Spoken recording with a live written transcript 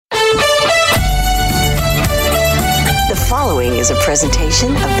following is a presentation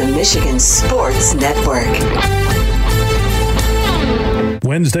of the Michigan Sports Network.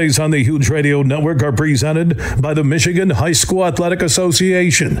 Wednesdays on the Huge Radio Network are presented by the Michigan High School Athletic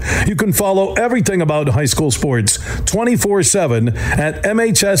Association. You can follow everything about high school sports 24/7 at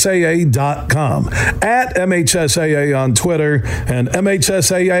MHSAA.com, at MHSAA on Twitter, and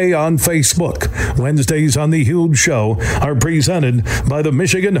MHSAA on Facebook. Wednesdays on the Huge Show are presented by the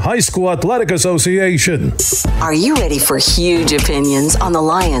Michigan High School Athletic Association. Are you ready for huge opinions on the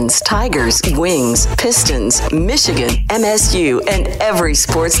Lions, Tigers, Wings, Pistons, Michigan, MSU, and every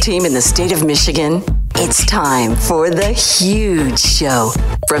sports team in the state of Michigan? It's time for The Huge Show.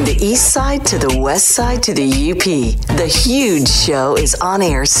 From the east side to the west side to the UP, The Huge Show is on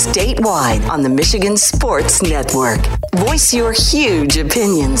air statewide on the Michigan Sports Network. Voice your huge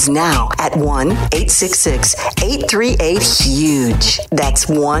opinions now at 1-866-838-HUGE. That's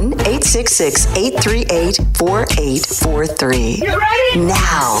 1-866-838-4843. You ready?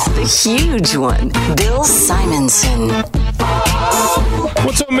 Now, the huge one, Bill Simonson.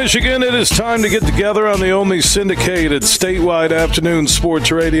 What's up, Michigan? It is time to get together on the only syndicated statewide afternoon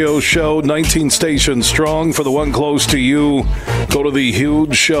sports radio show, 19 stations strong. For the one close to you, go to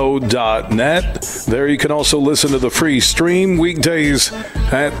thehugeshow.net. There you can also listen to the free stream weekdays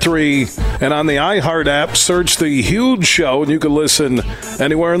at 3. And on the iHeart app, search The Huge Show, and you can listen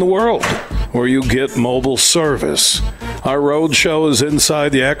anywhere in the world where you get mobile service. Our road show is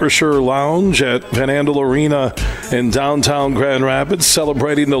inside the Acrisure Lounge at Van Andel Arena in downtown Grand Rapids,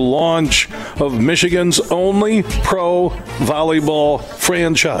 celebrating the launch of Michigan's only pro volleyball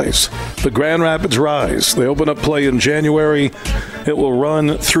franchise, the Grand Rapids Rise. They open up play in January. It will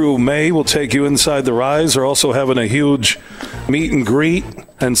run through May. We'll take you inside the Rise. They're also having a huge meet and greet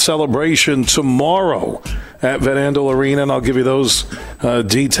and celebration tomorrow at Van Andel Arena, and I'll give you those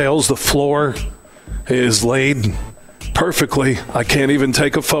details. The floor is laid perfectly. I can't even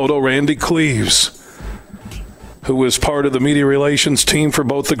take a photo. Randy Cleves, who is part of the media relations team for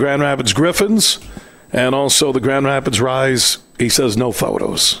both the Grand Rapids Griffins and also the Grand Rapids Rise, he says no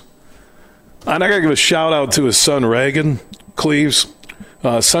photos. And I got to give a shout out to his son, Reagan Cleves.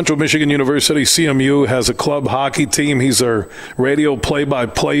 Central Michigan University, CMU, has a club hockey team. He's their radio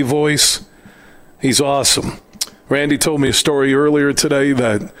play-by-play voice. He's awesome. Randy told me a story earlier today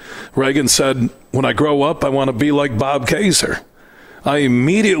that Reagan said, when I grow up, I want to be like Bob Kaiser. I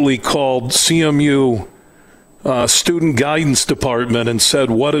immediately called CMU student guidance department and said,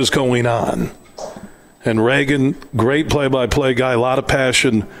 what is going on? And Reagan, great play-by-play guy, a lot of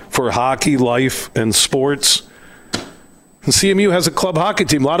passion for hockey, life, and sports. And CMU has a club hockey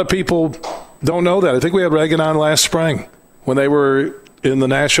team. A lot of people don't know that. I think we had Reagan on last spring when they were in the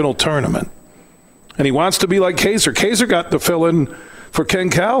national tournament. And he wants to be like Kaiser. Kaiser got to fill in for Ken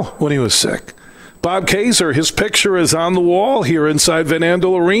Cal when he was sick. Bob Kaiser, his picture is on the wall here inside Van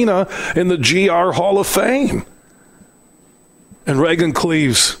Andel Arena in the GR Hall of Fame. And Reagan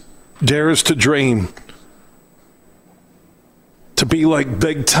Cleves dares to dream to be like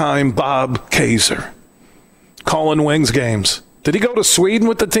big-time Bob Kaiser, calling Wings games. Did he go to Sweden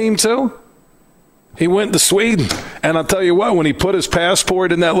with the team too? He went to Sweden. And I'll tell you what, when he put his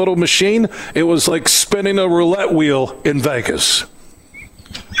passport in that little machine, it was like spinning a roulette wheel in Vegas.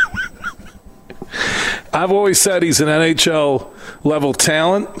 I've always said he's an NHL-level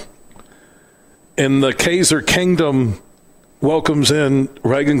talent. And the Kaiser Kingdom welcomes in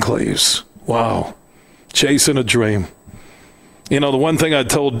Reagan Cleves. Wow. Chasing a dream. You know, the one thing I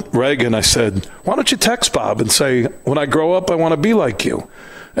told Reagan, I said, why don't you text Bob and say, when I grow up, I want to be like you.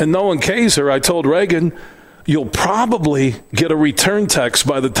 And knowing Kaiser, I told Reagan, you'll probably get a return text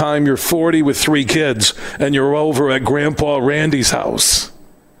by the time you're 40 with 3 kids and you're over at Grandpa Randy's house.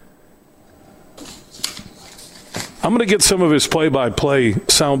 I'm going to get some of his play-by-play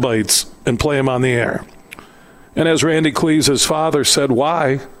sound bites and play them on the air. And as Randy Cleves' father said,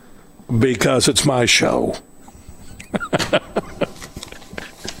 why? Because it's my show.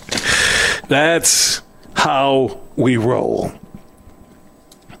 That's how we roll.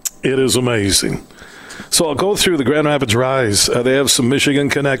 It is amazing. So I'll go through the Grand Rapids Rise. They have some Michigan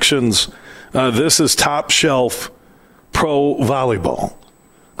connections. This is top shelf pro volleyball.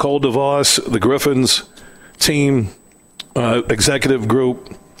 Cole DeVos, the Griffins team, executive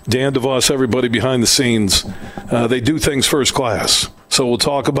group, Dan DeVos, everybody behind the scenes. They do things first class. So we'll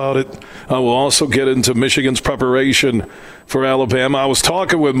talk about it. We'll also get into Michigan's preparation for Alabama. I was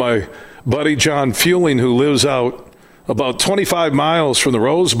talking with my buddy John Fueling, who lives out about 25 miles from the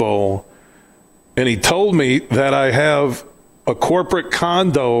Rose Bowl, and he told me that I have a corporate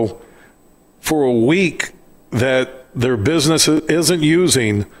condo for a week that their business isn't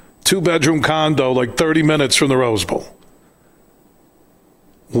using, 2-bedroom condo like 30 minutes from the Rose Bowl.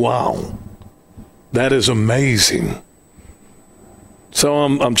 Wow. That is amazing. So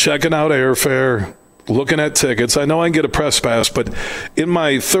I'm checking out airfare, looking at tickets. I know I can get a press pass, but in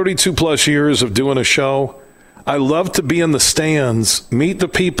my 32-plus years of doing a show, I love to be in the stands, meet the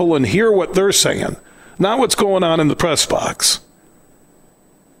people, and hear what they're saying, not what's going on in the press box.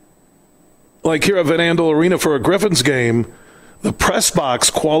 Like here at Van Andel Arena for a Griffins game, the press box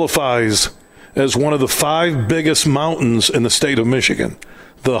qualifies as one of the 5 biggest mountains in the state of Michigan.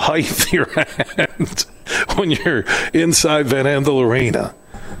 The height you're at when you're inside Van Andel Arena.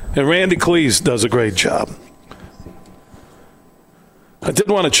 And Randy Cleese does a great job. I did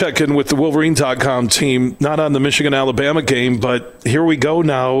want to check in with the Wolverine.com team, not on the Michigan-Alabama game, but here we go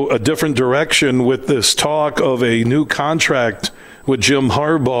now, a different direction with this talk of a new contract with Jim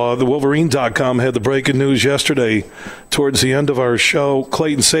Harbaugh. The Wolverine.com had the breaking news yesterday towards the end of our show.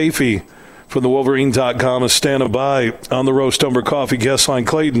 Clayton Sayfie from the Wolverine.com is standing by on the Roast Umber Coffee guest line.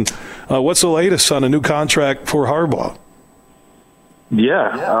 Clayton, what's the latest on a new contract for Harbaugh?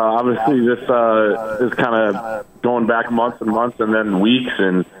 Yeah, obviously this is kind of going back months and months and then weeks,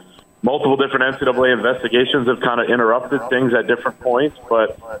 and multiple different NCAA investigations have kind of interrupted things at different points,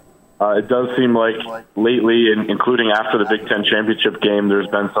 but it does seem like lately, including after the Big Ten championship game, there's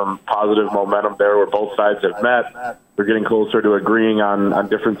been some positive momentum there where both sides have met. They're getting closer to agreeing on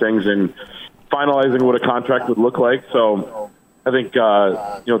different things and finalizing what a contract would look like. So I think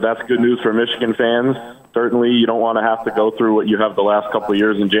that's good news for Michigan fans. Certainly, you don't want to have to go through what you have the last couple of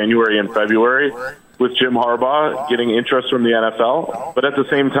years in January and February with Jim Harbaugh getting interest from the NFL. But at the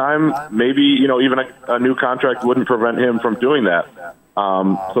same time, maybe even a new contract wouldn't prevent him from doing that.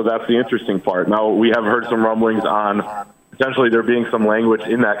 So that's the interesting part. Now, we have heard some rumblings on potentially there being some language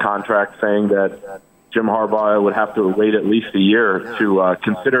in that contract saying that Jim Harbaugh would have to wait at least a year to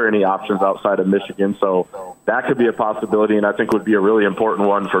consider any options outside of Michigan. So that could be a possibility, and I think would be a really important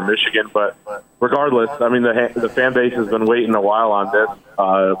one for Michigan. But regardless, I mean, the fan base has been waiting a while on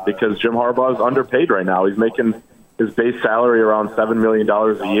this because Jim Harbaugh is underpaid right now. He's making his base salary around $7 million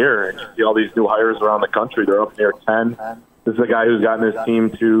a year, and you see all these new hires around the country. They're up near 10. This is a guy who's gotten his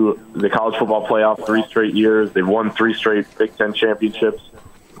team to the college football playoff 3 straight years. They've won 3 straight Big Ten championships.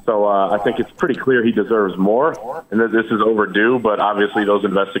 So I think it's pretty clear he deserves more, and that this is overdue. But obviously, those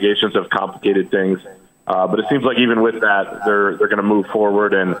investigations have complicated things. But it seems like even with that, they're going to move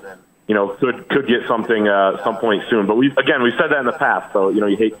forward, and could get something some point soon. But we said that in the past, so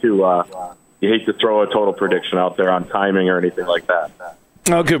you hate to throw a total prediction out there on timing or anything like that.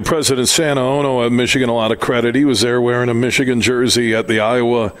 I'll give President Sanaono at Michigan a lot of credit. He was there wearing a Michigan jersey at the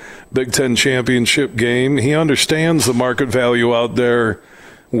Iowa Big Ten championship game. He understands the market value out there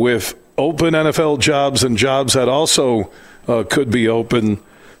with open NFL jobs and jobs that also could be open.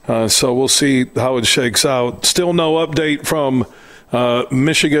 So we'll see how it shakes out. Still no update from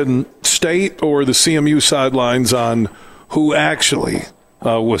Michigan State or the CMU sidelines on who actually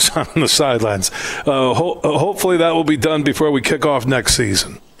was on the sidelines. Hopefully that will be done before we kick off next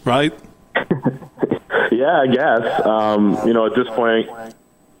season, right? Yeah, I guess. At this point,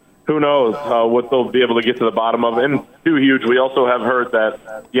 who knows what they'll be able to get to the bottom of. And too huge, we also have heard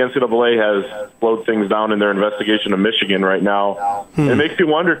that the NCAA has slowed things down in their investigation of Michigan right now. It makes you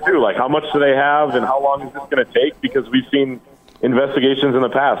wonder, too, like how much do they have and how long is this going to take? Because we've seen investigations in the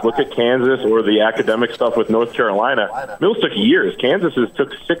past. Look at Kansas or the academic stuff with North Carolina. Mills took years. Kansas's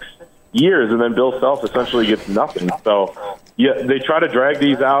took 6 years, and then Bill Self essentially gets nothing. So, yeah, they try to drag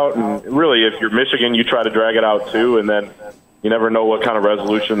these out, and really, if you're Michigan, you try to drag it out too, and then you never know what kind of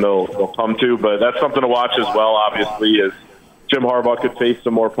resolution they'll come to. But that's something to watch as well, obviously, is Jim Harbaugh could face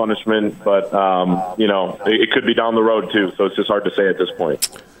some more punishment, but, it could be down the road too, so it's just hard to say at this point.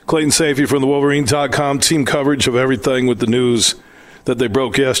 Clayton Sayfie from the Wolverine.com team coverage of everything with the news that they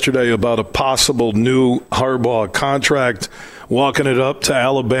broke yesterday about a possible new Harbaugh contract, walking it up to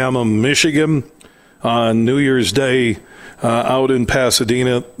Alabama, Michigan on New Year's Day out in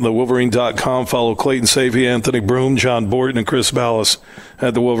Pasadena. The Wolverine.com. Follow Clayton Sayfie, Anthony Broom, John Borton, and Chris Ballas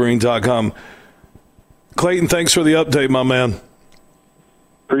at the Wolverine.com. Clayton, thanks for the update, my man.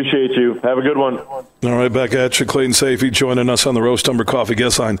 Appreciate you. Have a good one. All right, back at you. Clayton Sayfie joining us on the Roast Umber Coffee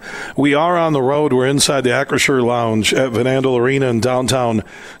guest line. We are on the road. We're inside the Acrisure Lounge at Van Andel Arena in downtown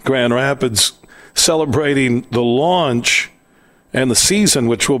Grand Rapids, celebrating the launch and the season,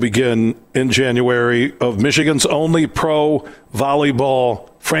 which will begin in January, of Michigan's only pro volleyball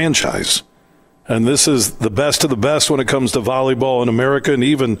franchise. And this is the best of the best when it comes to volleyball in America and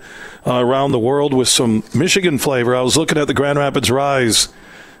even around the world with some Michigan flavor. I was looking at the Grand Rapids Rise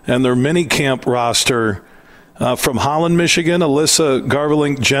and their mini camp roster from Holland, Michigan. Alyssa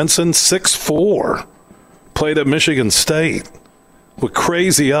Garvelink Jensen, 6'4", played at Michigan State. with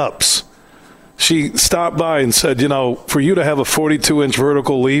crazy ups. She stopped by and said, for you to have a 42-inch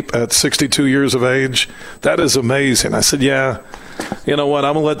vertical leap at 62 years of age, that is amazing. I said, yeah, you know what?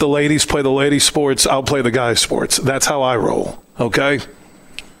 I'm going to let the ladies play the lady sports. I'll play the guy sports. That's how I roll, okay?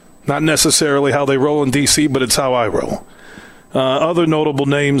 Not necessarily how they roll in D.C., but it's how I roll. Other notable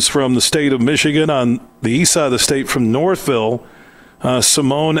names from the state of Michigan on the east side of the state from Northville,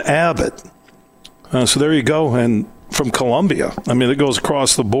 Simone Abbott. So there you go. And from Columbia. I mean, it goes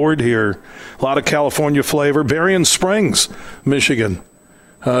across the board here. A lot of California flavor. Berrien Springs, Michigan,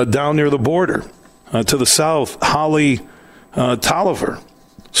 down near the border. To the south, Holly Tolliver.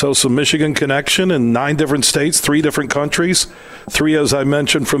 So some Michigan connection in 9 different states, 3 different countries. 3, as I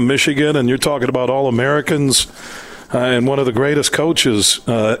mentioned, from Michigan. And you're talking about All-Americans. And one of the greatest coaches,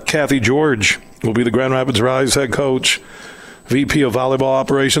 Kathy George, will be the Grand Rapids Rise head coach. VP of Volleyball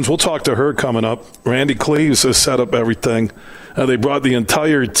Operations. We'll talk to her coming up. Randy Cleves has set up everything. They brought the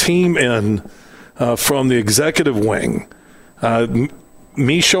entire team in from the executive wing.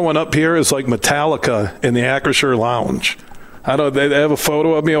 Me showing up here is like Metallica in the Acrisure Lounge. I know they have a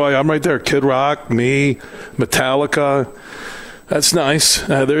photo of me. I'm right there. Kid Rock, me, Metallica. That's nice.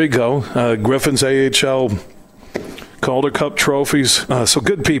 There you go. Griffin's AHL Calder Cup trophies. So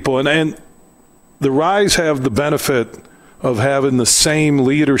good people. And the Rise have the benefit of having the same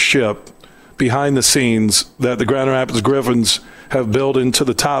leadership behind the scenes that the Grand Rapids Griffins have built into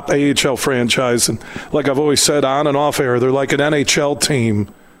the top AHL franchise. And like I've always said, on and off air, they're like an NHL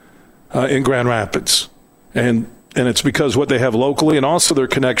team in Grand Rapids. And it's because what they have locally and also their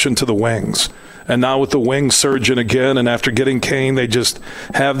connection to the Wings. And now with the Wings surging again, and after getting Kane, they just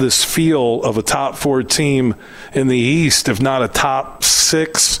have this feel of a top 4 team in the East, if not a top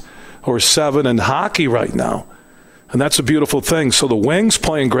 6 or 7 in hockey right now. And that's a beautiful thing. So the Wings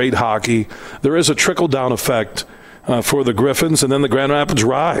playing great hockey. There is a trickle-down effect for the Griffins, and then the Grand Rapids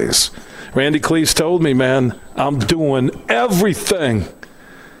Rise. Randy Cleese told me, man, I'm doing everything.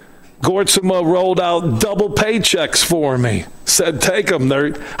 Gortsuma rolled out double paychecks for me. Said, take them.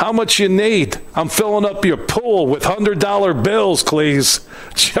 How much you need? I'm filling up your pool with $100 bills, Cleese.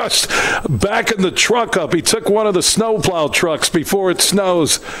 Just backing the truck up. He took one of the snowplow trucks before it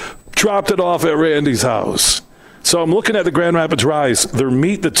snows, dropped it off at Randy's house. So I'm looking at the Grand Rapids Rise. Their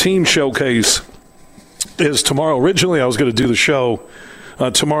Meet the Team showcase is tomorrow. Originally, I was going to do the show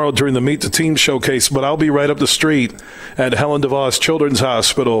tomorrow during the Meet the Team showcase, but I'll be right up the street at Helen DeVos Children's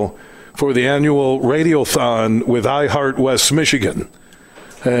Hospital for the annual Radiothon with iHeart West Michigan.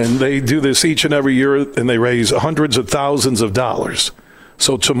 And they do this each and every year, and they raise hundreds of thousands of dollars.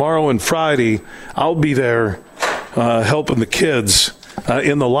 So tomorrow and Friday, I'll be there helping the kids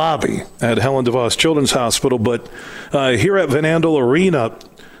in the lobby at Helen DeVos Children's Hospital. But here at Van Andel Arena,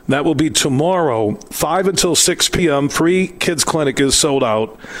 that will be tomorrow, 5 until 6 p.m. Free kids clinic is sold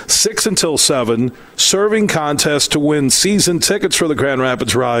out. 6 until 7. Serving contest to win season tickets for the Grand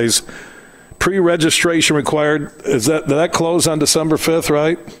Rapids Rise. Pre-registration required. Did that close on December 5th,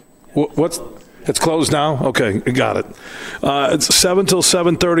 right? It's closed now? Okay, got it. It's 7 till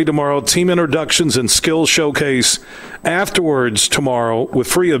 7:30 tomorrow. Team introductions and skills showcase afterwards tomorrow with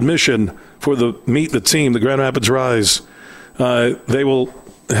free admission for the Meet the Team, the Grand Rapids Rise. They will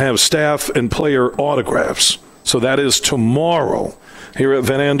have staff and player autographs. So that is tomorrow here at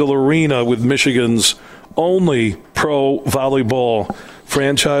Van Andel Arena with Michigan's only pro volleyball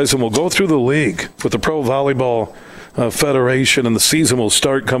franchise. And we'll go through the league with the Pro Volleyball Federation, and the season will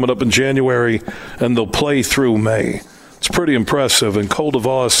start coming up in January, and they'll play through May. It's pretty impressive. And Cole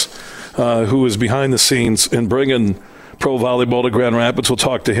DeVos, who is behind the scenes in bringing pro volleyball to Grand Rapids, we'll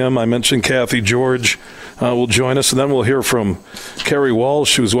talk to him. I mentioned Kathy George will join us, and then we'll hear from Carrie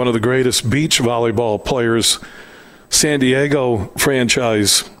Walsh, who's one of the greatest beach volleyball players, San Diego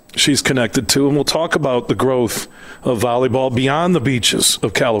franchise she's connected to, and we'll talk about the growth of volleyball beyond the beaches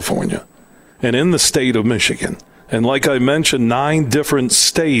of California and in the state of Michigan. And like I mentioned, 9 different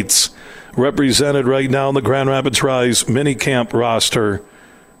states represented right now in the Grand Rapids Rise minicamp roster.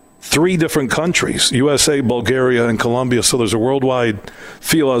 3 different countries, USA, Bulgaria, and Colombia. So there's a worldwide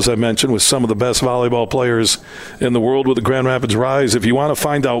feel, as I mentioned, with some of the best volleyball players in the world with the Grand Rapids Rise. If you want to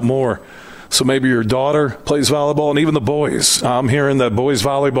find out more, so maybe your daughter plays volleyball, and even the boys. I'm hearing that boys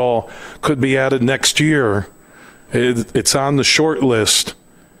volleyball could be added next year. It's on the short list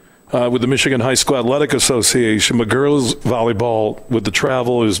with the Michigan High School Athletic Association. But girls volleyball with the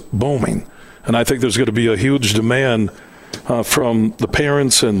travel is booming. And I think there's going to be a huge demand from the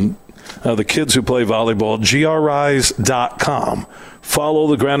parents and the kids who play volleyball. grrise.com. Follow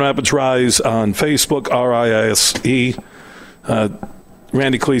the Grand Rapids Rise on Facebook, RISE.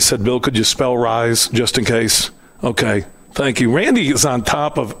 Randy Cleese said, Bill, could you spell Rise just in case? Okay, Thank you. Randy is on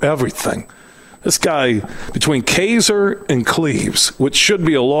top of everything. This guy, between Kaiser and Cleves, which should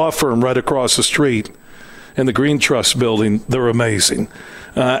be a law firm right across the street in the Green Trust building, they're amazing.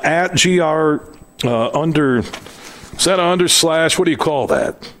 At GR under, is that an / what do you call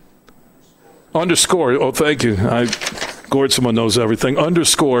that? Underscore. Oh, thank you. Gord, someone knows everything.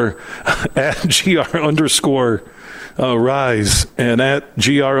 Underscore at GR underscore Rise and at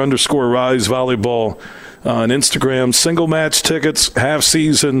GR underscore Rise Volleyball on Instagram. Single match tickets, half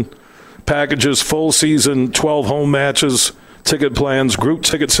season packages, full season, 12 home matches, ticket plans, group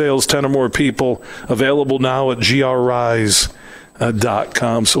ticket sales, 10 or more people, available now at grrise.com.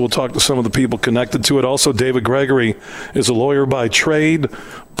 So we'll talk to some of the people connected to it. Also, David Gregory is a lawyer by trade,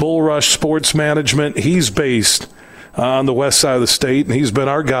 Bull Rush Sports Management. He's based on the west side of the state, and he's been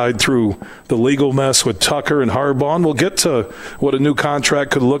our guide through the legal mess with Tucker and Harbaugh. And we'll get to what a new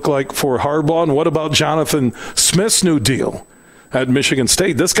contract could look like for Harbaugh. And what about Jonathan Smith's new deal at Michigan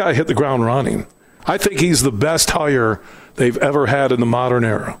State? This guy hit the ground running. I think he's the best hire they've ever had in the modern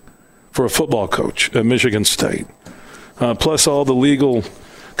era for a football coach at Michigan State. Plus all the legal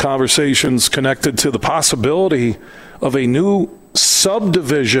conversations connected to the possibility of a new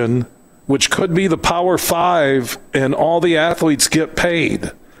subdivision, which could be the Power Five, and all the athletes get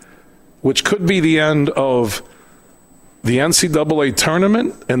paid, which could be the end of the NCAA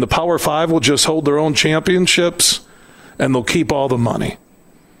tournament, and the Power Five will just hold their own championships, and they'll keep all the money.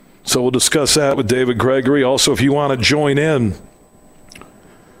 So we'll discuss that with David Gregory. Also, if you want to join in,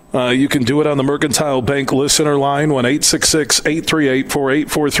 you can do it on the Mercantile Bank listener line,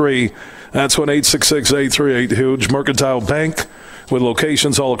 1-866-838-4843. That's 1-866-838-HUGE. Mercantile Bank, with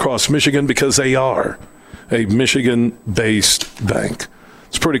locations all across Michigan, because they are a Michigan-based bank.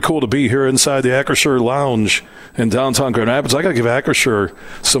 It's pretty cool to be here inside the Acrisure Lounge in downtown Grand Rapids. I got to give Acrisure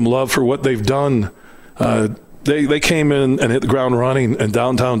some love for what they've done. They came in and hit the ground running in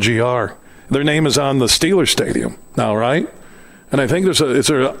downtown GR. Their name is on the Steelers Stadium now, right? And I think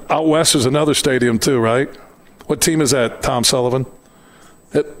out west there's another stadium too, right? What team is that, Tom Sullivan?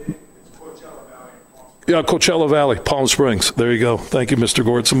 Coachella Valley, Palm Springs. There you go. Thank you, Mr.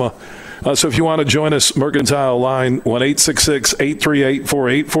 Gortzema. So if you want to join us, Mercantile line,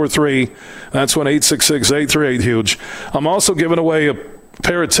 1-866-838-4843. That's 1-866-838-HUGE. I'm also giving away a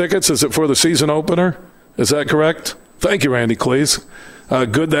pair of tickets. Is it for the season opener? Is that correct? Thank you, Randy Cleese.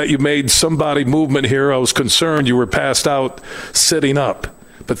 Good that you made somebody movement here. I was concerned you were passed out sitting up.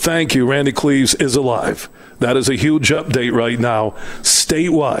 But thank you, Randy Cleves is alive. That is a huge update right now,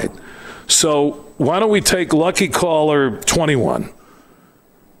 statewide. So why don't we take lucky caller 21?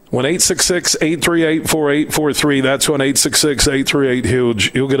 1-866-838-4843. That's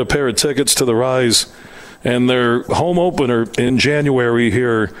 1-866-838-HUGE. You'll get a pair of tickets to the Rise and their home opener in January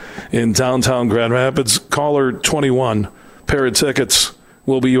here in downtown Grand Rapids. Caller 21, pair of tickets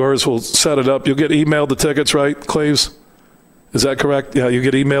will be yours. We'll set it up. You'll get emailed the tickets, right, Cleves? Is that correct? Yeah, you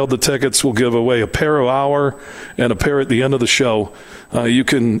get emailed the tickets. We'll give away a pair of hour and a pair at the end of the show. You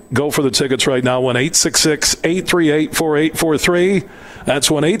can go for the tickets right now, 1-866-838-4843. That's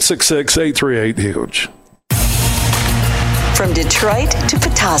 1-866-838-HUGE. From Detroit to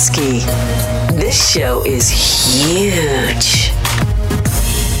Petoskey, this show is huge.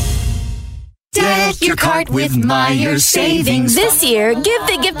 Deck your cart with Meijer Savings. This year, give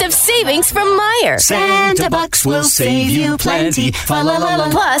the gift of savings from Meijer. Santa Bucks will save you plenty.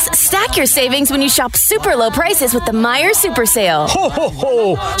 Plus, stack your savings when you shop super low prices with the Meijer Super Sale. Ho, ho,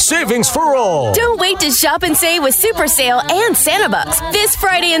 ho! Savings for all! Don't wait to shop and save with Super Sale and Santa Bucks this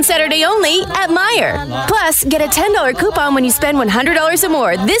Friday and Saturday only at Meijer. Plus, get a $10 coupon when you spend $100 or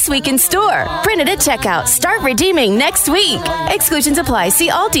more this week in store. Print it at checkout. Start redeeming next week. Exclusions apply. See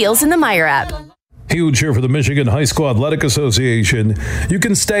all deals in the Meijer app. Huge here for the Michigan High School Athletic Association. You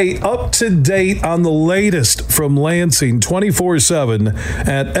can stay up to date on the latest from Lansing 24/7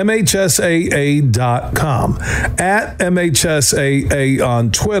 at MHSAA.com, at MHSAA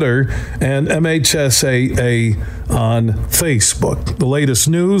on Twitter, and MHSAA on Facebook. The latest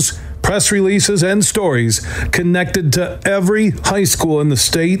news, press releases, and stories connected to every high school in the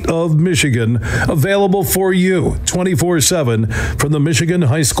state of Michigan, available for you 24/7 from the Michigan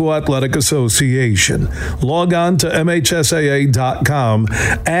High School Athletic Association. Log on to MHSAA.com,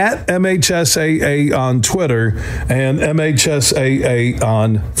 at MHSAA on Twitter, and MHSAA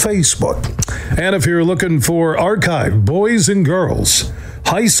on Facebook. And if you're looking for archive boys and girls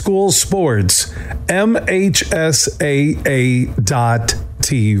high school sports,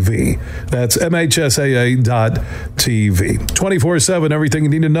 MHSAA.TV. That's MHSAA.TV. 24/7, everything you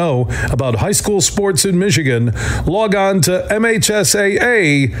need to know about high school sports in Michigan. Log on to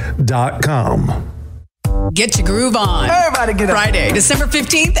MHSAA.com. Get your groove on. Everybody get up. Friday, December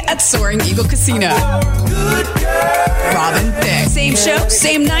 15th at Soaring Eagle Casino. Robin Thicke. Same show,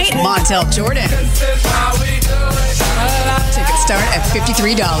 same night, Montel Jordan. Tickets start at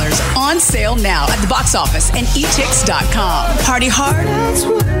 $53. On sale now at the box office and etix.com. Party hard.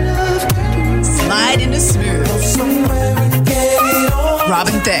 Slide into smooth.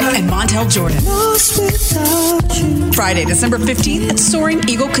 Robin Thicke and Montel Jordan. Friday, December 15th at Soaring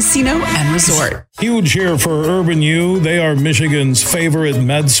Eagle Casino and Resort. Huge here for Urban U. They are Michigan's favorite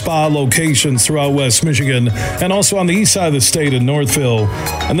med spa locations throughout West Michigan and also on the east side of the state in Northville.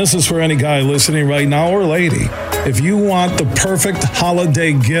 And this is for any guy listening right now or lady. If you want the perfect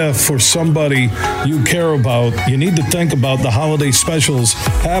holiday gift for somebody you care about, you need to think about the holiday specials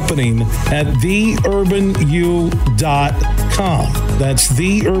happening at theurbanu.com. That's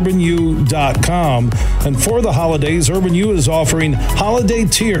theurbanu.com. And for the holidays, Urban U is offering holiday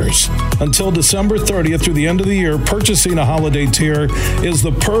tiers until December 30th through the end of the year. Purchasing a holiday tier is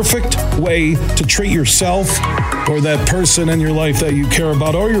the perfect way to treat yourself or that person in your life that you care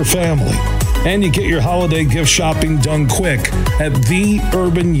about or your family. And you get your holiday gift shopping done quick at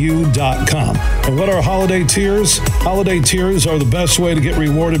theurbanu.com. And what are holiday tiers? Holiday tiers are the best way to get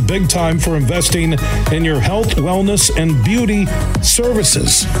rewarded big time for investing in your health, wellness, and beauty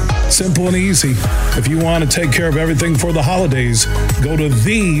services. Simple and easy. If you want to take care of everything for the holidays, go to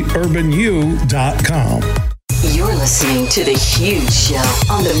theurbanu.com. You're listening to The Huge Show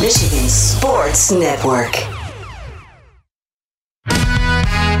on the Michigan Sports Network.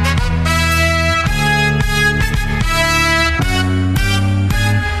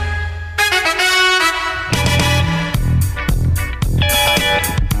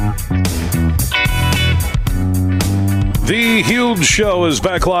 The Huge Show is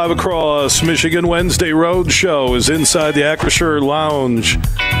back live across Michigan. Wednesday Road Show is inside the Acrisure Lounge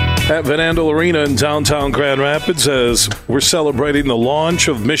at Van Andel Arena in downtown Grand Rapids as we're celebrating the launch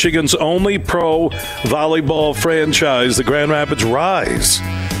of Michigan's only pro volleyball franchise, the Grand Rapids Rise.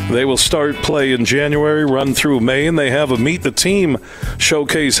 They will start play in January, run through May, and they have a Meet the Team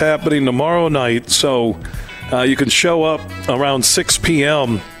showcase happening tomorrow night. So you can show up around 6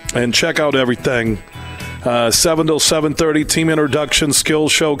 p.m. and check out everything. 7 till 7:30, team introduction,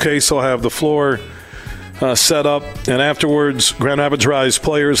 skills showcase. They'll have the floor set up. And afterwards, Grand Rapids Rise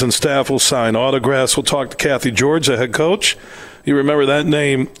players and staff will sign autographs. We'll talk to Kathy George, the head coach. You remember that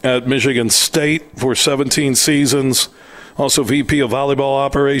name at Michigan State for 17 seasons. Also VP of Volleyball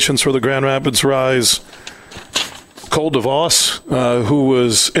Operations for the Grand Rapids Rise. Cole DeVos, who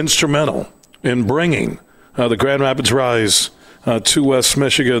was instrumental in bringing the Grand Rapids Rise to West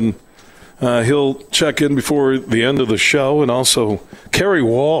Michigan. He'll check in before the end of the show. And also, Carrie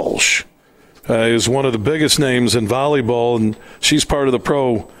Walsh is one of the biggest names in volleyball, and she's part of the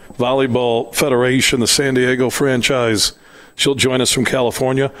Pro Volleyball Federation, the San Diego franchise. She'll join us from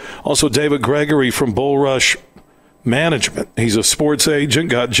California. Also, David Gregory from Bull Rush Management. He's a sports agent,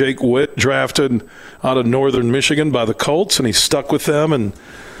 got Jake Witt drafted out of Northern Michigan by the Colts, and he's stuck with them and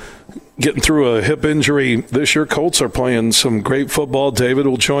getting through a hip injury this year. Colts are playing some great football. David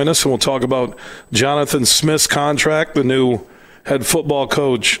will join us, and we'll talk about Jonathan Smith's contract, the new head football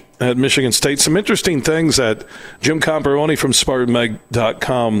coach at Michigan State. Some interesting things that Jim Comparoni from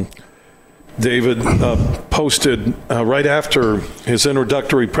SpartanMag.com, David, posted right after his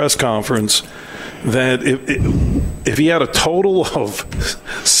introductory press conference, that if he had a total of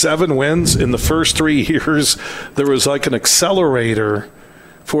 7 wins in the first 3 years, there was like an accelerator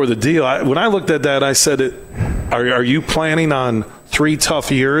for the deal. When I looked at that, I said, are you planning on 3 tough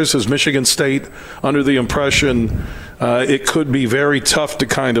years? Is Michigan State under the impression it could be very tough to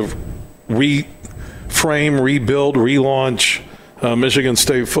kind of reframe, rebuild, relaunch Michigan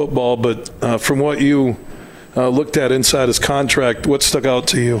State football? But from what you looked at inside his contract, what stuck out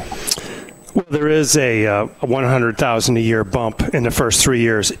to you? Well, there is a $100,000 a year bump in the first 3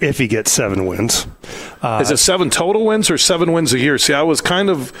 years if he gets 7 wins. Is it 7 total wins or 7 wins a year? See, I was kind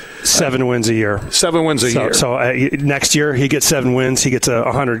of 7 wins a year. 7 wins a year. So next year he gets 7 wins. He gets a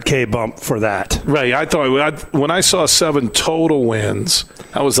 $100K bump for that. Right. I thought when I saw 7 total wins,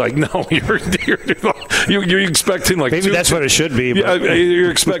 I was like, no, you're expecting like maybe that's what it should be. Yeah,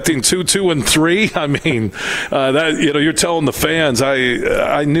 you're expecting 2, 2, and 3. I mean, that you're telling the fans.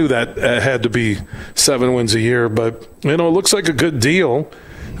 I knew that had to be 7 wins a year, but it looks like a good deal.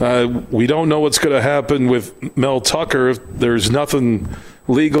 We don't know what's going to happen with Mel Tucker. There's nothing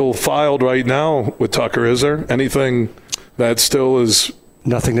legal filed right now with Tucker, is there? Anything that still is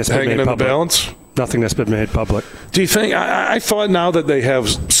nothing that's hanging in public. The balance? Nothing that's been made public. Do you think? I thought now that they have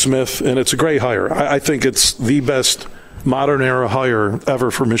Smith, and it's a great hire. I think it's the best modern era hire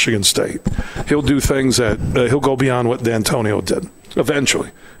ever for Michigan State. He'll do things that he'll go beyond what D'Antonio did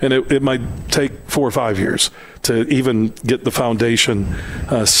eventually. And it might take 4 or 5 years to even get the foundation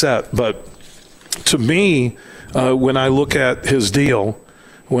set. But to me, when I look at his deal,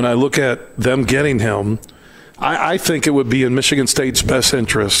 when I look at them getting him, I think it would be in Michigan State's best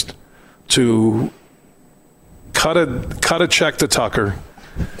interest to cut a check to Tucker.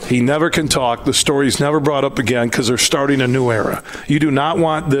 He never can talk. The story's never brought up again because they're starting a new era. You do not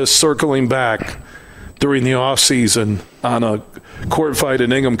want this circling back during the offseason on a court fight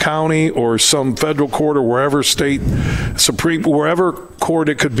in Ingham County or some federal court or wherever wherever court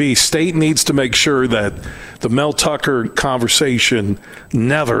it could be. State needs to make sure that the Mel Tucker conversation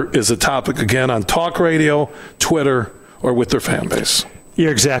never is a topic again on talk radio, Twitter, or with their fan base.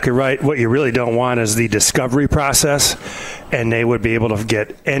 You're exactly right. What you really don't want is the discovery process, and they would be able to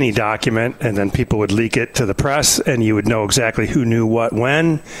get any document, and then people would leak it to the press, and you would know exactly who knew what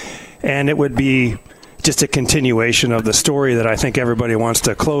when, and it would be just a continuation of the story that I think everybody wants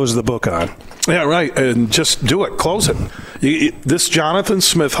to close the book on. Yeah, right, and just do it. Close it. This Jonathan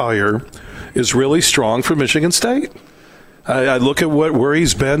Smith hire is really strong for Michigan State. I look at where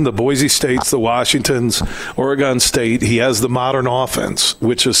he's been, the Boise States, the Washingtons, Oregon State. He has the modern offense,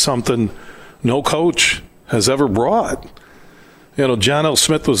 which is something no coach has ever brought. You know, John L.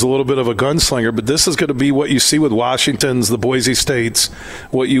 Smith was a little bit of a gunslinger, but this is going to be what you see with Washington's, the Boise States,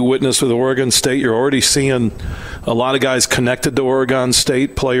 what you witness with Oregon State. You're already seeing a lot of guys connected to Oregon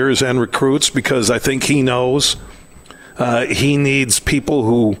State, players and recruits, because I think he knows he needs people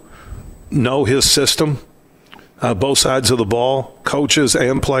who know his system. Both sides of the ball, coaches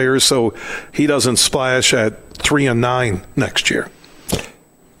and players, so he doesn't splash at 3-9 next year.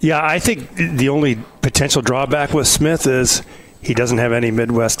 Yeah, I think the only potential drawback with Smith is he doesn't have any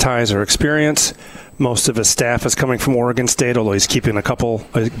Midwest ties or experience. Most of his staff is coming from Oregon State, although he's keeping a couple,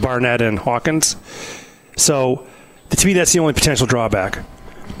 Barnett and Hawkins. So, to me, that's the only potential drawback.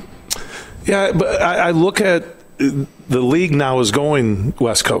 Yeah, but I look at the league now is going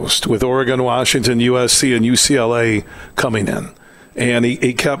West Coast with Oregon, Washington, USC, and UCLA coming in. And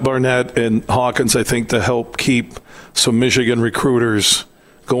he kept Barnett and Hawkins, I think, to help keep some Michigan recruiters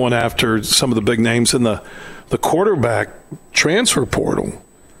going after some of the big names in the quarterback transfer portal.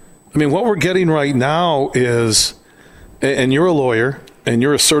 I mean, what we're getting right now is, and you're a lawyer, and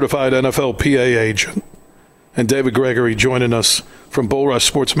you're a certified NFLPA agent, and David Gregory joining us from Bull Rush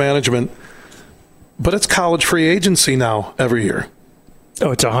Sports Management, but it's college free agency now every year.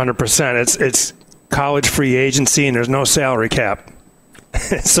 Oh, it's 100%. It's college free agency, and there's no salary cap.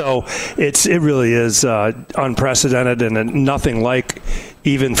 So it really is unprecedented and nothing like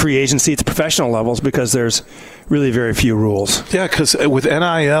even free agency at the professional levels because there's really very few rules. Yeah, because with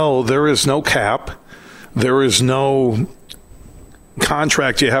NIL, there is no cap. There is no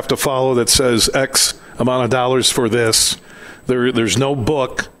contract you have to follow that says X amount of dollars for this. There's no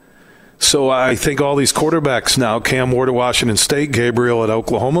book. So I think all these quarterbacks now, Cam Ward at Washington State, Gabriel at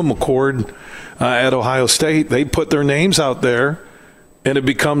Oklahoma, McCord at Ohio State, they put their names out there, and it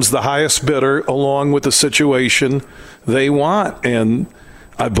becomes the highest bidder along with the situation they want. And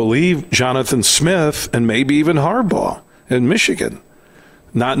I believe Jonathan Smith and maybe even Harbaugh in Michigan,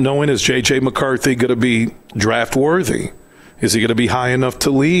 not knowing is J.J. McCarthy going to be draft worthy? Is he going to be high enough to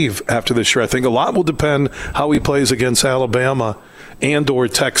leave after this year? I think a lot will depend how he plays against Alabama and or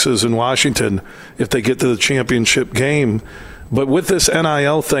Texas and Washington if they get to the championship game. But with this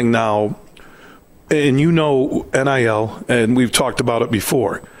NIL thing now, and you know NIL, and we've talked about it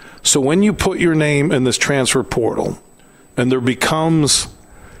before. So when you put your name in this transfer portal and there becomes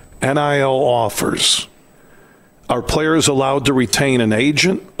NIL offers, are players allowed to retain an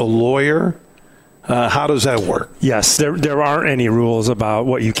agent, a lawyer? How does that work? Yes, there aren't any rules about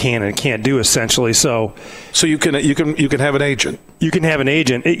what you can and can't do, essentially. So you can have an agent. You can have an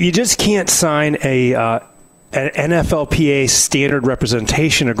agent. You just can't sign an NFLPA standard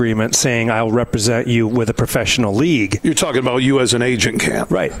representation agreement saying I'll represent you with a professional league. You're talking about you as an agent can't,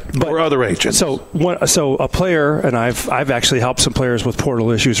 right? Or other agents. So a player, and I've actually helped some players with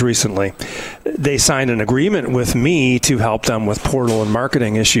portal issues recently. They signed an agreement with me to help them with portal and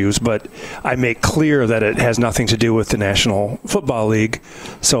marketing issues, but I make clear that it has nothing to do with the National Football League,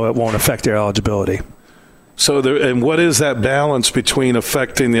 so it won't affect their eligibility. So, and what is that balance between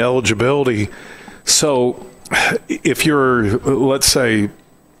affecting the eligibility? So, if you're, let's say,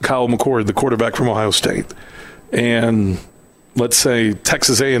 Kyle McCord, the quarterback from Ohio State, and let's say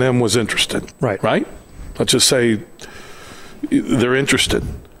Texas A&M was interested, right? Let's just say they're interested.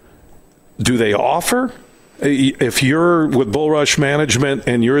 Do they offer? If you're with Bull Rush Management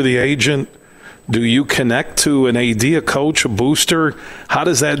and you're the agent, Do you connect to an AD, a coach, a booster? How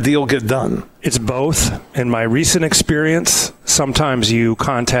does that deal get done? It's both. In my recent experience, sometimes you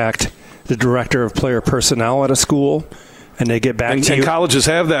contact the director of player personnel at a school, and they get back to you. And colleges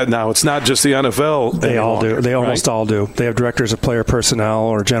have that now. It's not just the NFL. They all do. They almost all do. They have directors of player personnel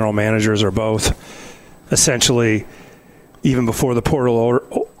or general managers or both. Essentially, even before the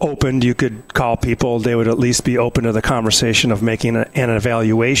portal opened, you could call people. They would at least be open to the conversation of making an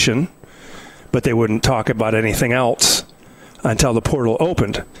evaluation, but they wouldn't talk about anything else until the portal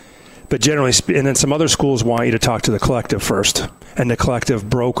opened. But generally, and then some other schools want you to talk to the collective first, and the collective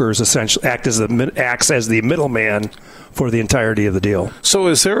brokers essentially acts as the middleman for the entirety of the deal. So,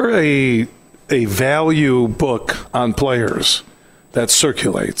 is there a value book on players that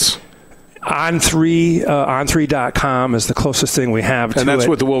circulates? On3.com is the closest thing we have to it. And that's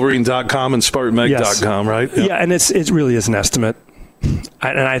with the Wolverine.com and SpartanMeg.com, right? Yeah, and it really is an estimate.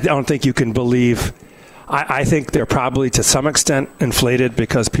 And I don't think you can believe. I think they're probably to some extent inflated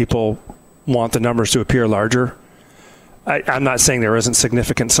because people want the numbers to appear larger. I'm not saying there isn't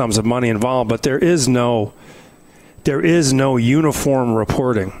significant sums of money involved, but there is no uniform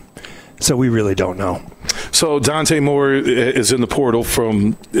reporting. So we really don't know. So Dante Moore is in the portal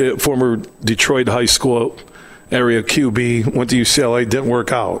from former Detroit High School area QB, went to UCLA, didn't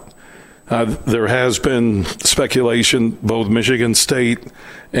work out. There has been speculation, both Michigan State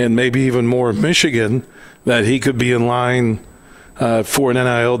and maybe even more Michigan, that he could be in line for an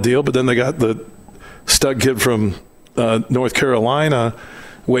NIL deal. But then they got the stud kid from North Carolina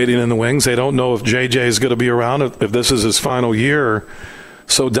waiting in the wings. They don't know if JJ is going to be around, if this is his final year.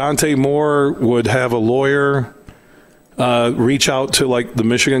 So Dante Moore would have a lawyer reach out to like the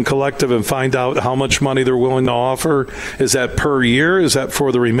Michigan Collective and find out how much money they're willing to offer. Is that per year? Is that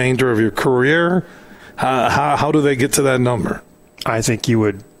for the remainder of your career? How do they get to that number? I think you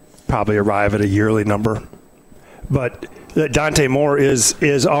would probably arrive at a yearly number. But Dante Moore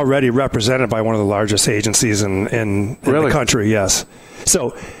is already represented by one of the largest agencies in the country, yes.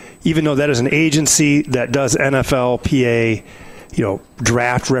 So even though that is an agency that does NFL, PA,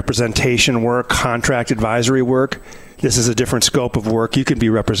 draft representation work, contract advisory work, this is a different scope of work. You can be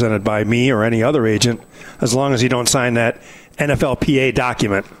represented by me or any other agent as long as you don't sign that NFLPA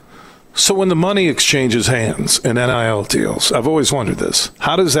document. So when the money exchanges hands in NIL deals, I've always wondered this.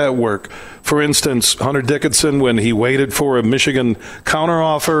 How does that work? For instance, Hunter Dickinson, when he waited for a Michigan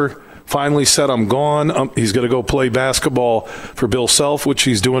counteroffer, finally said, I'm gone. He's going to go play basketball for Bill Self, which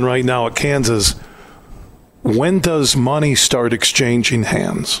he's doing right now at Kansas. When does money start exchanging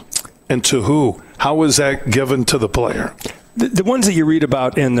hands? And to who? How is that given to the player? The ones that you read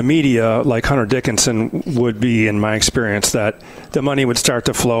about in the media, like Hunter Dickinson, would be, in my experience, that the money would start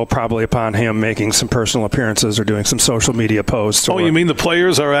to flow probably upon him making some personal appearances or doing some social media posts. Oh, you mean the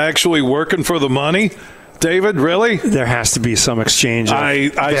players are actually working for the money? David, really? There has to be some exchange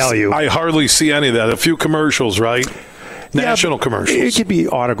of value. I hardly see any of that. A few commercials, right? National commercials. It could be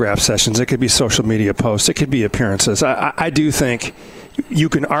autograph sessions. It could be social media posts. It could be appearances. I do think you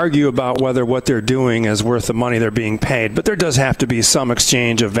can argue about whether what they're doing is worth the money they're being paid, but there does have to be some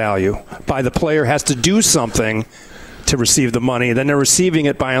exchange of value. The player has to do something to receive the money, then they're receiving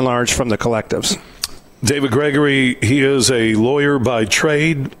it by and large from the collectives. David Gregory, he is a lawyer by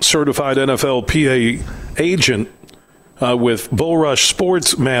trade, certified NFLPA agent with Bullrush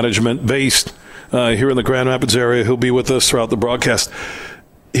Sports Management based here in the Grand Rapids area. He'll be with us throughout the broadcast.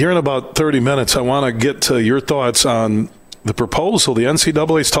 Here in about 30 minutes, I want to get to your thoughts on the proposal. The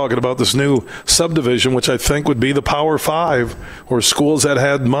NCAA is talking about this new subdivision, which I think would be the Power Five, or schools that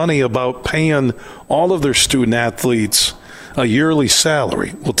had money, about paying all of their student athletes a yearly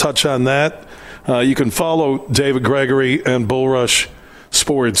salary. We'll touch on that. You can follow David Gregory and Bullrush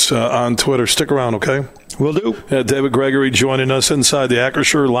Sports on Twitter. Stick around, okay? Will do. David Gregory joining us inside the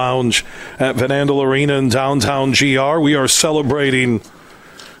Acrisure Lounge at Van Andel Arena in downtown GR. We are celebrating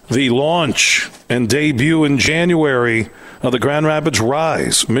the launch and debut in January of the Grand Rapids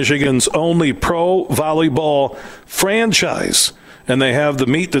Rise, Michigan's only pro volleyball franchise. And they have the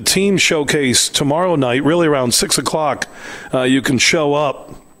Meet the Team showcase tomorrow night, really around 6 o'clock. You can show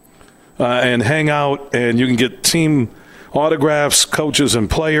up and hang out, and you can get team autographs, coaches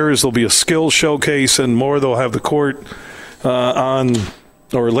and players. There'll be a skills showcase and more. They'll have the court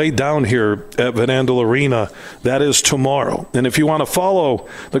laid down here at Van Andel Arena. That is tomorrow. And if you want to follow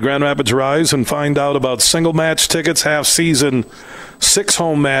the Grand Rapids Rise and find out about single match tickets, half season, 6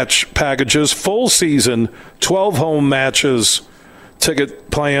 home match packages, full season, 12 home matches, ticket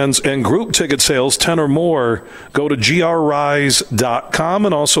plans, and group ticket sales, 10 or more, go to grrise.com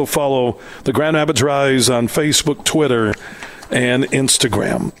and also follow the Grand Rapids Rise on Facebook, Twitter, and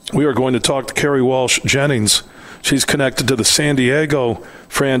Instagram. We are going to talk to Kerri Walsh Jennings. She's connected to the San Diego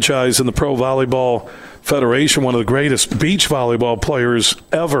franchise in the Pro Volleyball Federation, one of the greatest beach volleyball players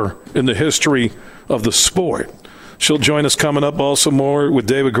ever in the history of the sport. She'll join us coming up. Also more with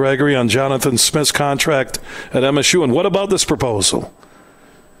David Gregory on Jonathan Smith's contract at MSU. And what about this proposal?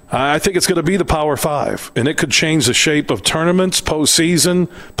 I think it's going to be the Power Five, and it could change the shape of tournaments, postseason,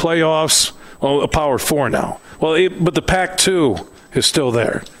 playoffs. A Power Four now. Well, but the Pac-2 is still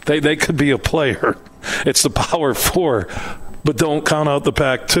there. They could be a player. It's the Power Four, but don't count out the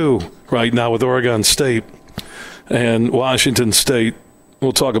Pac-2 right now with Oregon State and Washington State.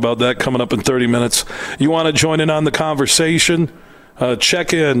 We'll talk about that coming up in 30 minutes. You want to join in on the conversation?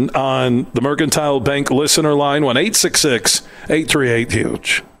 Check in on the Mercantile Bank listener line,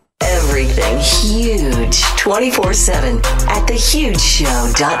 1-866-838-HUGE. Everything huge, 24/7 at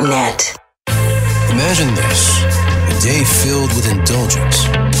thehugeshow.net. Imagine this, a day filled with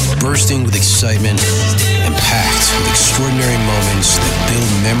indulgence, bursting with excitement, and packed with extraordinary moments that build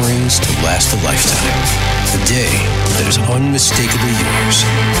memories to last a lifetime. A day that is unmistakably yours,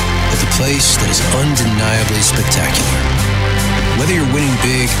 at the place that is undeniably spectacular. Whether you're winning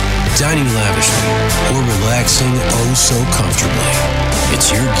big, dining lavishly, or relaxing oh so comfortably,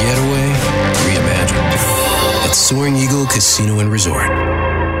 it's your getaway reimagined at Soaring Eagle Casino and Resort.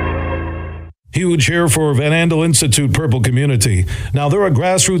 Huge here for Van Andel Institute Purple Community. Now, they're a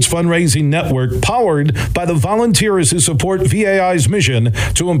grassroots fundraising network powered by the volunteers who support VAI's mission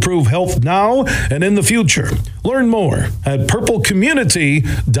to improve health now and in the future. Learn more at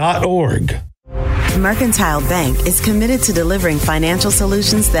purplecommunity.org. Mercantile Bank is committed to delivering financial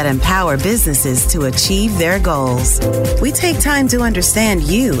solutions that empower businesses to achieve their goals. We take time to understand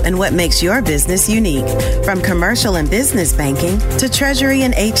you and what makes your business unique. From commercial and business banking to treasury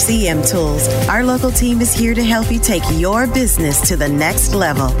and HCM tools, our local team is here to help you take your business to the next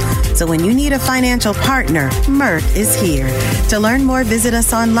level. So when you need a financial partner, Merc is here. To learn more, visit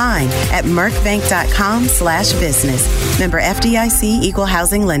us online at mercbank.com/business. Member FDIC, Equal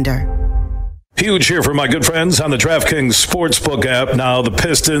Housing Lender. Huge here for my good friends on the DraftKings Sportsbook app. Now the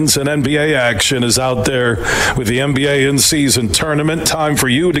Pistons and NBA action is out there with the NBA in-season tournament. Time for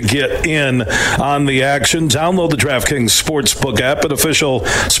you to get in on the action. Download the DraftKings Sportsbook app, an official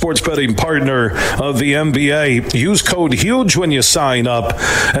sports betting partner of the NBA. Use code HUGE when you sign up,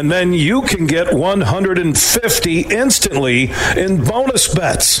 and then you can get 150 instantly in bonus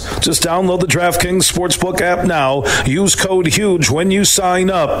bets. Just download the DraftKings Sportsbook app now. Use code HUGE when you sign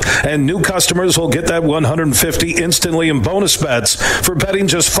up, and new customers will get that 150 instantly in bonus bets for betting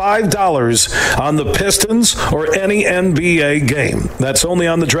just $5 on the Pistons or any NBA game. That's only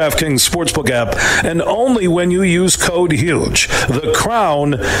on the DraftKings Sportsbook app and only when you use code HUGE. The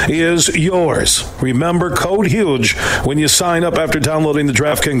crown is yours. Remember, code HUGE when you sign up after downloading the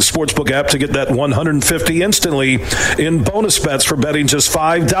DraftKings Sportsbook app to get that 150 instantly in bonus bets for betting just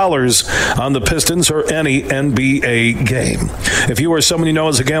 $5 on the Pistons or any NBA game. If you or someone you know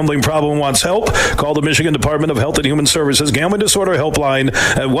has a gambling problem and wants help, call the Michigan Department of Health and Human Services Gambling Disorder Helpline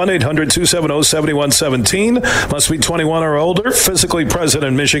at 1-800-270-7117. Must be 21 or older, physically present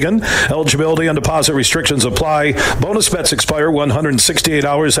in Michigan. Eligibility and deposit restrictions apply. Bonus bets expire 168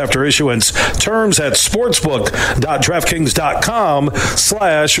 hours after issuance. Terms at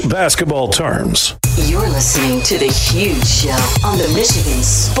sportsbook.draftkings.com/basketball terms. You're listening to The Huge Show on the Michigan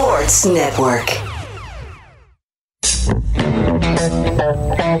Sports Network.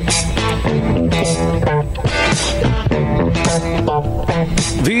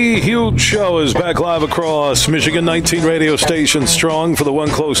 The Huge Show is back live across Michigan, 19 radio stations strong. For the one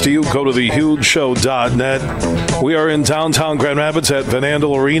close to you, go to thehugeshow.net. We are in downtown Grand Rapids at Van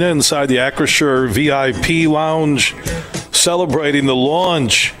Andel Arena inside the Acrisure VIP Lounge, celebrating the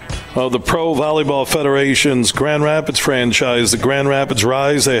launch of the Pro Volleyball Federation's Grand Rapids franchise, the Grand Rapids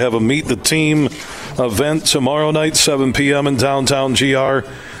Rise. They have a Meet the Team event tomorrow night, 7 p.m. in downtown GR.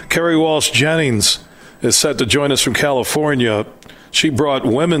 Kerri Walsh Jennings is set to join us from California. She brought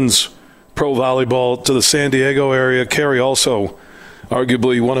women's pro volleyball to the San Diego area. Kerri, also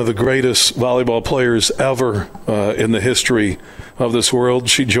arguably one of the greatest volleyball players ever in the history of this world.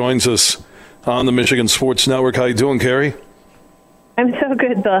 She joins us on the Michigan Sports Network. How you doing, Kerri? I'm so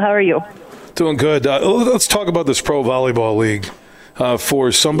good, Bill. How are you? Doing good. Let's talk about this Pro Volleyball League.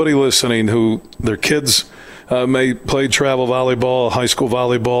 For somebody listening who their kids may play travel volleyball, high school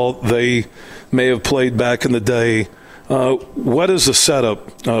volleyball, they may have played back in the day. What is the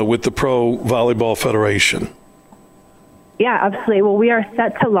setup with the Pro Volleyball Federation? Yeah, absolutely. Well, we are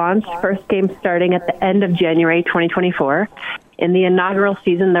set to launch first game starting at the end of January 2024. In the inaugural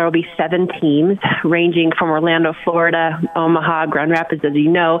season, there will be 7 teams ranging from Orlando, Florida, Omaha, Grand Rapids, as you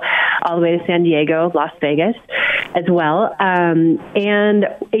know, all the way to San Diego, Las Vegas as well. And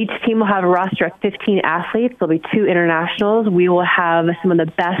each team will have a roster of 15 athletes. There'll be 2 internationals. We will have some of the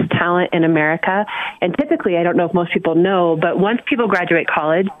best talent in America. And typically, I don't know if most people know, but once people graduate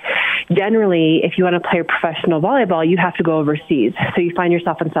college, generally, if you want to play professional volleyball, you have to go overseas. So you find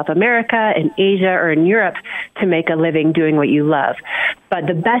yourself in South America, in Asia, or in Europe to make a living doing what you love. But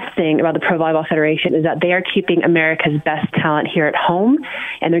the best thing about the Pro Volleyball Federation is that they are keeping America's best talent here at home,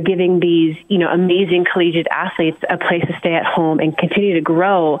 and they're giving these, amazing collegiate athletes a place to stay at home and continue to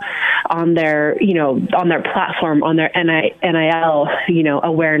grow on their, on their platform, on their NIL,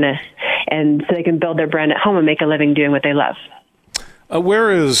 awareness, and so they can build their brand at home and make a living doing what they love.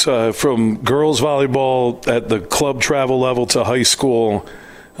 Where is from girls volleyball at the club travel level to high school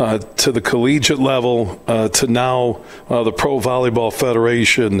to the collegiate level to now the Pro Volleyball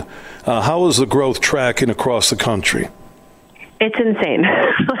Federation, how is the growth tracking across the country? It's insane.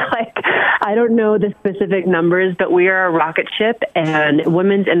 I don't know the specific numbers, but we are a rocket ship, and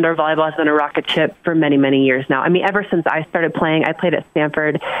women's indoor volleyball has been a rocket ship for many, many years now. I mean, ever since I started playing, I played at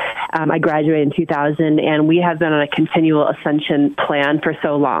Stanford. I graduated in 2000, and we have been on a continual ascension plan for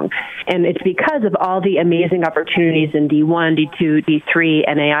so long. And it's because of all the amazing opportunities in D1, D2, D3,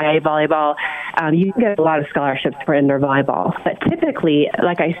 and AIA volleyball. You can get a lot of scholarships for indoor volleyball. But typically,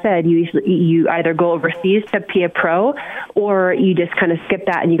 like I said, you either go overseas to be a pro, or you just kind of skip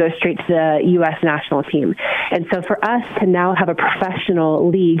that and you go straight to the U.S. national team. And so for us to now have a professional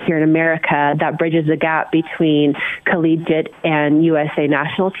league here in America that bridges the gap between collegiate and USA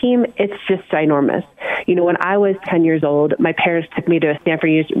national team, it's just ginormous. When I was 10 years old, my parents took me to a Stanford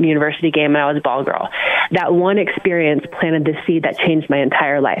University game, and I was a ball girl. That one experience planted the seed that changed my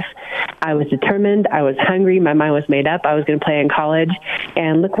entire life. I was determined. I was hungry. My mind was made up. I was going to play in college.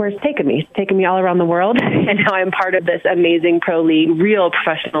 And look where it's taken me. It's taken me all around the world. And now I'm part of this amazing pro league, real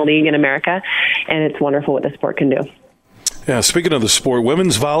professional league in America. And it's wonderful what the sport can do. Yeah, speaking of the sport,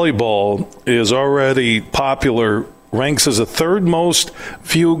 women's volleyball is already popular, ranks as the 3rd most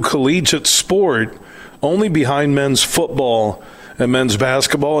viewed collegiate sport, only behind men's football and men's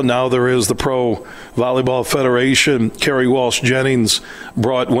basketball. And now there is the Pro Volleyball Federation. Kerry Walsh-Jennings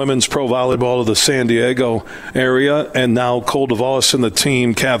brought women's pro volleyball to the San Diego area, and now Cole DeVos and the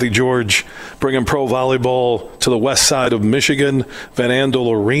team, Kathy George, bringing pro volleyball to the west side of Michigan, Van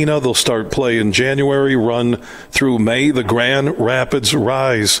Andel Arena. They'll start play in January, run through May, the Grand Rapids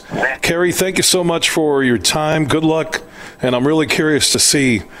Rise. Kerry, thank you so much for your time. Good luck, and I'm really curious to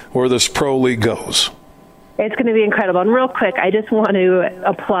see where this pro league goes. It's going to be incredible. And real quick, I just want to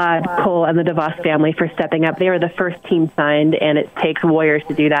applaud Cole and the DeVos family for stepping up. They were the first team signed, and it takes warriors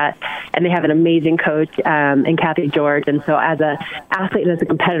to do that. And they have an amazing coach in Kathy George. And so as an athlete and as a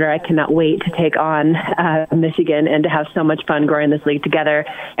competitor, I cannot wait to take on Michigan and to have so much fun growing this league together.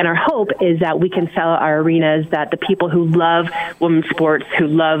 And our hope is that we can sell our arenas, that the people who love women's sports, who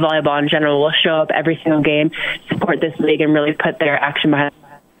love volleyball in general, will show up every single game, support this league, and really put their action behind it.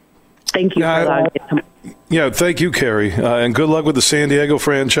 Thank you for allowing me to come. Yeah, thank you, Kerry, and good luck with the San Diego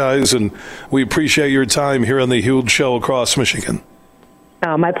franchise, and we appreciate your time here on the Huge Show across Michigan.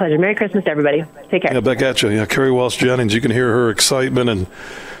 Oh, my pleasure. Merry Christmas, everybody. Take care. Yeah, back at you. Yeah, Kerry Walsh-Jennings, you can hear her excitement. And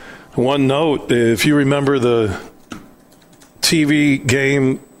one note, if you remember the TV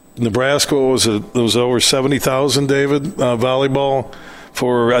game, Nebraska, it was over 70,000, David, volleyball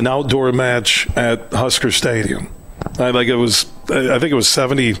for an outdoor match at Husker Stadium. I think it was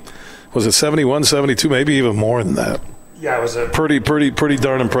 70. Was it 71, 72, maybe even more than that? Yeah, it was a pretty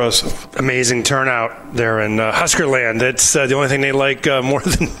darn impressive. Amazing turnout there in Huskerland. It's the only thing they like more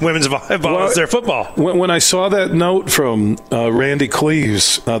than women's volleyball is their football. When I saw that note from Randy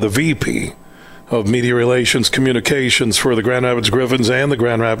Cleves, the VP of Media Relations Communications for the Grand Rapids Griffins and the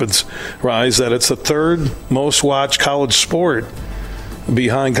Grand Rapids Rise, that it's the 3rd most watched college sport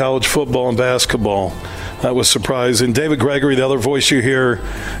behind college football and basketball. That was surprising. David Gregory, the other voice you hear,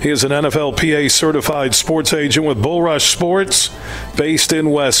 he is an NFLPA certified sports agent with Bull Rush Sports based in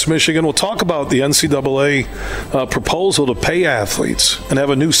West Michigan. We'll talk about the NCAA proposal to pay athletes and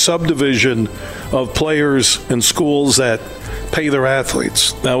have a new subdivision of players and schools that pay their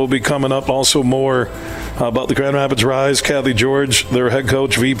athletes. That will be coming up. Also more about the Grand Rapids Rise. Kathy George, their head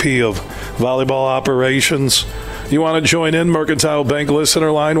coach, VP of volleyball operations. You want to join in? Mercantile Bank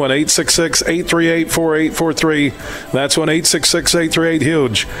listener line, 1-866-838-4843. That's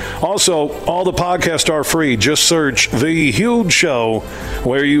 1-866-838-HUGE. Also, all the podcasts are free. Just search The Huge Show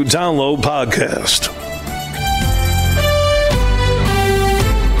where you download podcasts.